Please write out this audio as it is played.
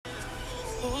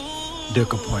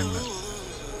Dick appointment.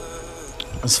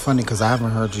 It's funny because I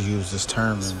haven't heard you use this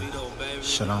term in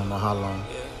shit, I don't know how long.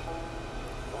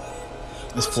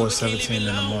 It's 4:17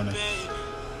 in the morning.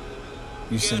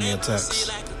 You send me a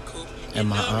text.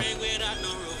 Am I up?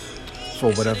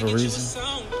 For whatever reason,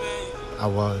 I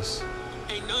was.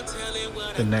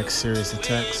 The next series of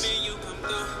texts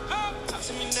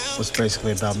was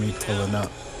basically about me pulling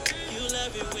up.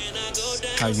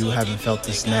 How you haven't felt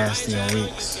this nasty in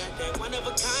weeks.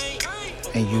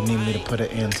 And you need me to put an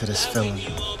end to this feeling.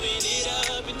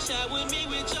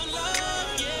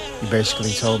 You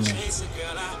basically told me,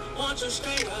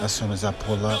 as soon as I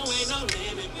pull up,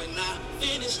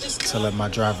 to let my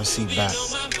driver's seat back,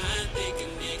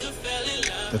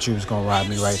 that you was gonna ride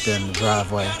me right there in the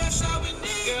driveway.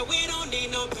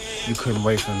 You couldn't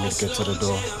wait for me to get to the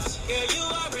door.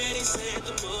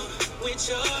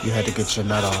 You had to get your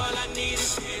nut off.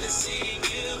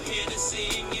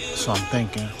 So I'm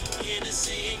thinking,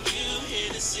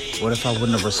 what if I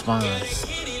wouldn't have responded?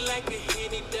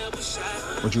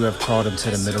 Would you have crawled into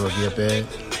the middle of your bed,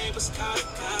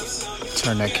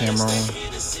 turn that camera on,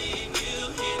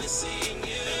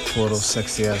 pull those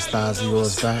sexy ass thighs of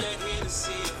yours back,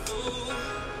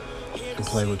 and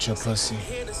play with your pussy?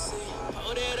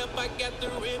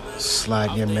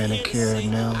 Slide your manicured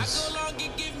nails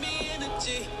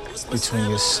between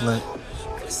your slit,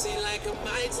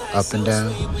 up and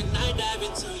down,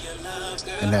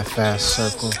 in that fast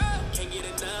circle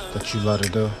that you love to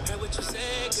do.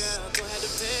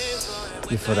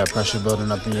 You feel that pressure building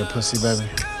up in your pussy, baby?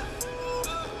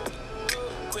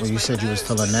 Well, you said you was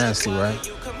feeling nasty, right?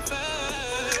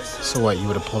 So what, you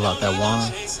would have pulled out that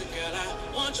wand?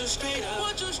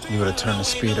 You would have turned the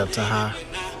speed up to high?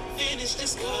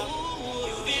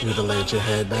 You would have laid your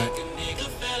head back?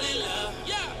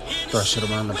 Brush it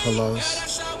around the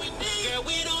pillows?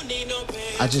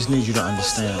 I just need you to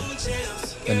understand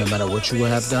that no matter what you would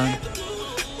have done,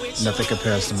 nothing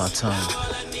compares to my tongue.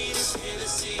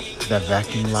 That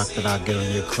vacuum lock that I get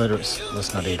on your clitoris,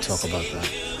 let's not even talk about that.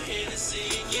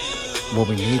 What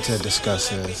we need to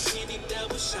discuss is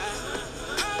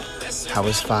how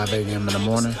it's 5 a.m. in the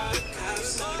morning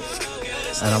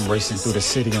and I'm racing through the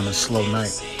city on a slow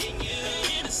night.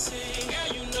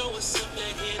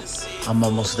 I'm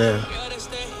almost there.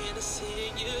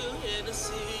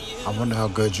 I wonder how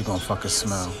good you gonna fucking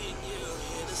smell.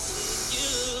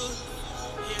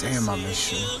 Damn, I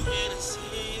miss you.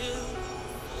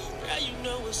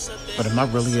 But am I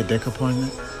really a dick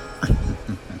appointment?